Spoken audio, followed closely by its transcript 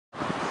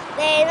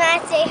They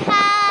might say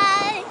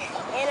hi,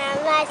 and I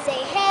might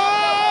say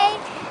hey.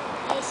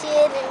 You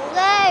shouldn't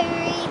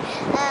worry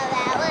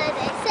about what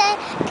they say,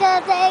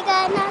 'cause they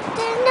got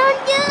nothing on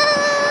you,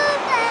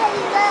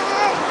 baby.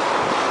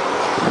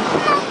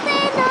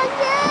 Nothing on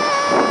you,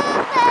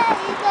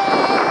 baby.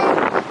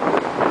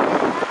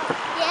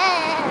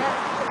 Yeah.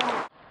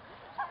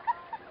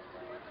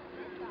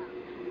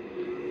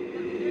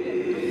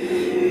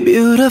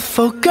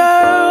 Beautiful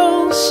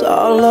girls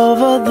all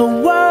over the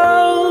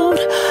world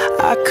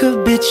I could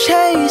be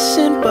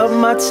chasing, but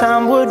my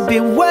time would be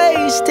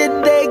wasted.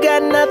 They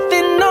got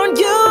nothing on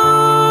you,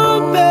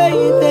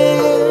 baby.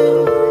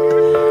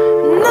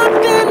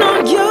 Nothing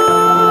on you,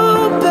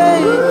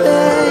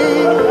 baby.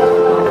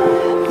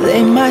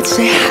 They might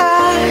say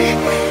hi,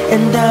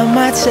 and I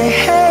might say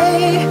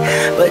hey,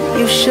 but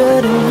you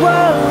shouldn't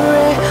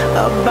worry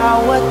about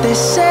what they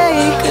say,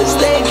 'cause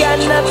they got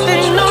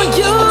nothing on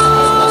you,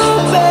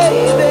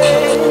 baby.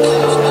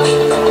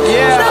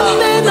 Yeah.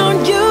 Nothing on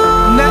you.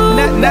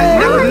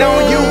 Nothing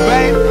on you,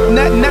 babe.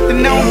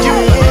 Nothing on you.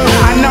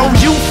 I know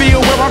you feel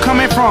where I'm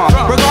coming from,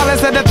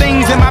 regardless of the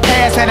things in my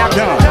past that I've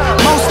done.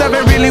 Most of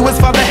it really was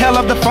for the hell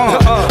of the fun.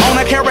 On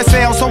a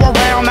carousel, so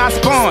around I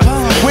spun.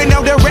 With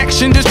no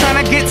direction, just trying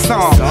to get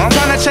some.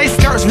 Trying to chase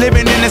skirts,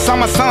 living in the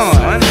summer sun.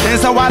 And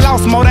so I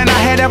lost more than I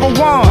had ever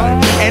won.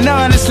 And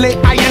honestly,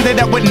 I ended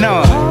up with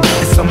none.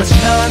 There's so much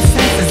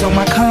nonsense is on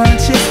my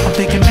conscience. I'm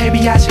thinking maybe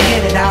I should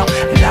get it out.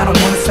 And I don't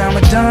wanna sound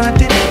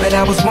redundant, but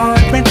I was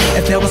wondering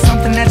if there was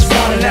something that you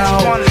wanna know.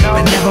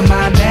 But never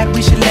mind that,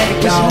 we should let it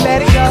go.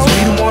 'Cause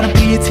we don't wanna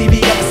be a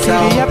TV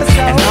episode.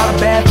 And all the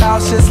bad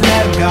thoughts, just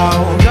let it go.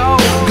 Go,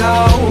 go,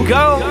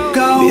 go,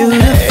 go.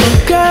 Beautiful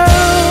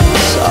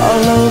girls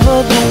all over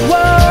the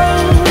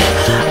world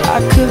I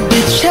could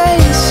be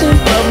chasing,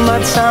 but my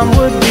time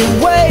would be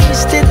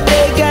wasted.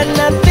 They got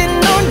nothing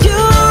on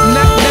you.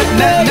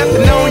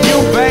 Nothing on you,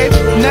 babe.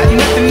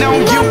 Nothing on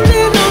you.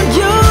 Nothing on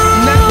you.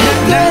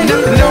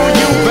 Nothing on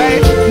you,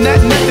 babe.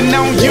 Nothing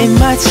on you. They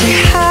might say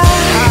hi,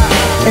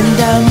 and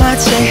I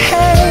might say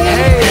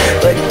hey,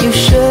 but you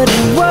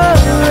shouldn't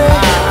worry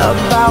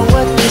about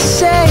what they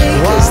say,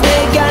 'cause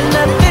they got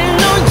nothing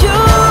on you.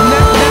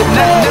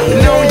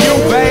 Nothing on you,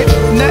 babe.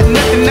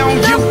 Nothing on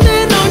you.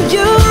 Nothing on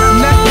you.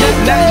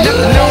 Nothing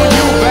on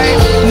you, babe.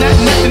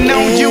 Nothing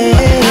on you.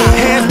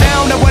 Hands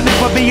down, there will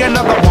never be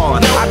another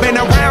one. I've been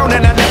around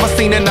and I've never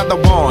seen another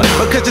one.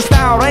 Because your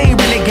style ain't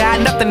really got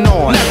nothing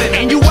on.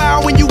 And you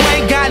out when you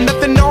ain't got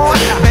nothing on.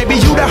 Baby,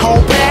 you the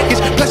whole package.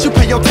 Plus you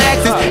pay your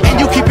taxes. And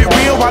you keep it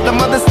real while the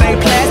mothers stay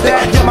plastic.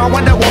 You're my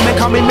Wonder Woman,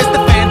 call me Mr.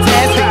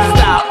 Fantastic.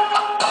 Stop.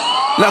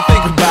 Now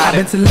think about it.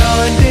 I've been to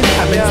London,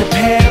 I've been to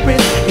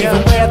Paris,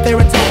 even where there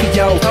in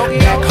Tokyo.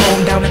 Back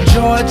home down in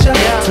Georgia,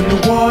 to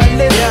New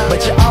Orleans, but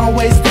you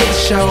always did the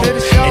show.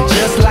 And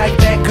just like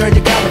that, girl,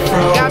 you got me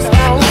froze.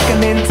 Like a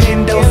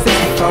Nintendo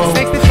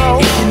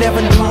 64. If you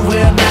never knew,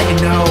 well, now you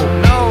know.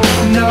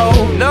 No.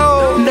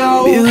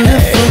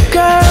 Beautiful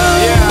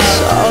girls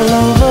all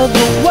over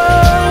the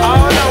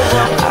world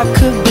I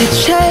could be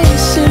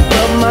chasing,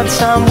 but my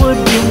time would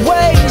be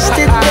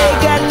wasted. They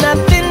got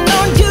nothing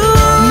on you.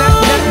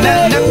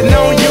 Nothing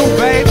on you,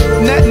 babe.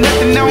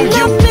 Nothing on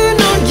you. Nothing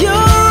on you.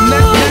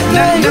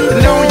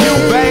 Nothing on you,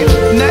 babe.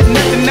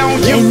 Nothing on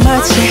you. They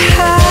might say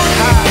hi,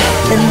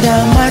 and I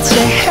might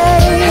say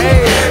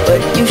hey,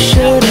 but you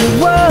shouldn't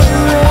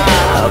worry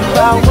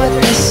about what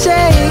they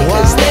say,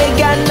 'cause they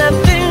got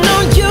nothing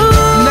on you.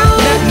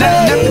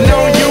 Nothing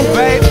on you,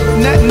 babe.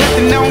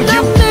 Nothing on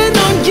you. Nothing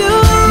on you.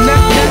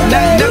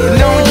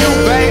 Nothing on you,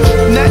 babe.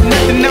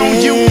 Nothing on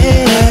you.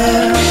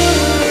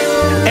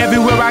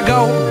 Everywhere I go,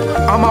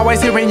 I'm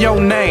always hearing your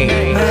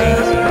name.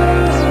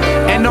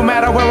 And no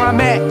matter where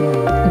I'm at,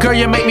 girl,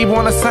 you make me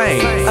wanna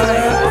sing.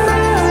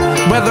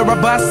 Whether a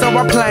bus or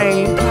a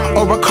plane,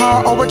 or a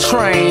car or a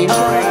train,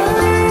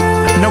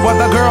 no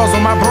other girls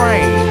on my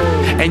brain,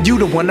 and you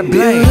the one to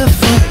blame.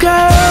 Beautiful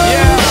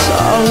girls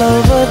all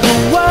over the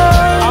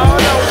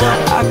world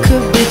I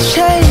could be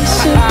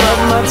chasing, but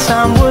my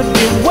time would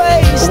be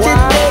wasted.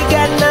 They got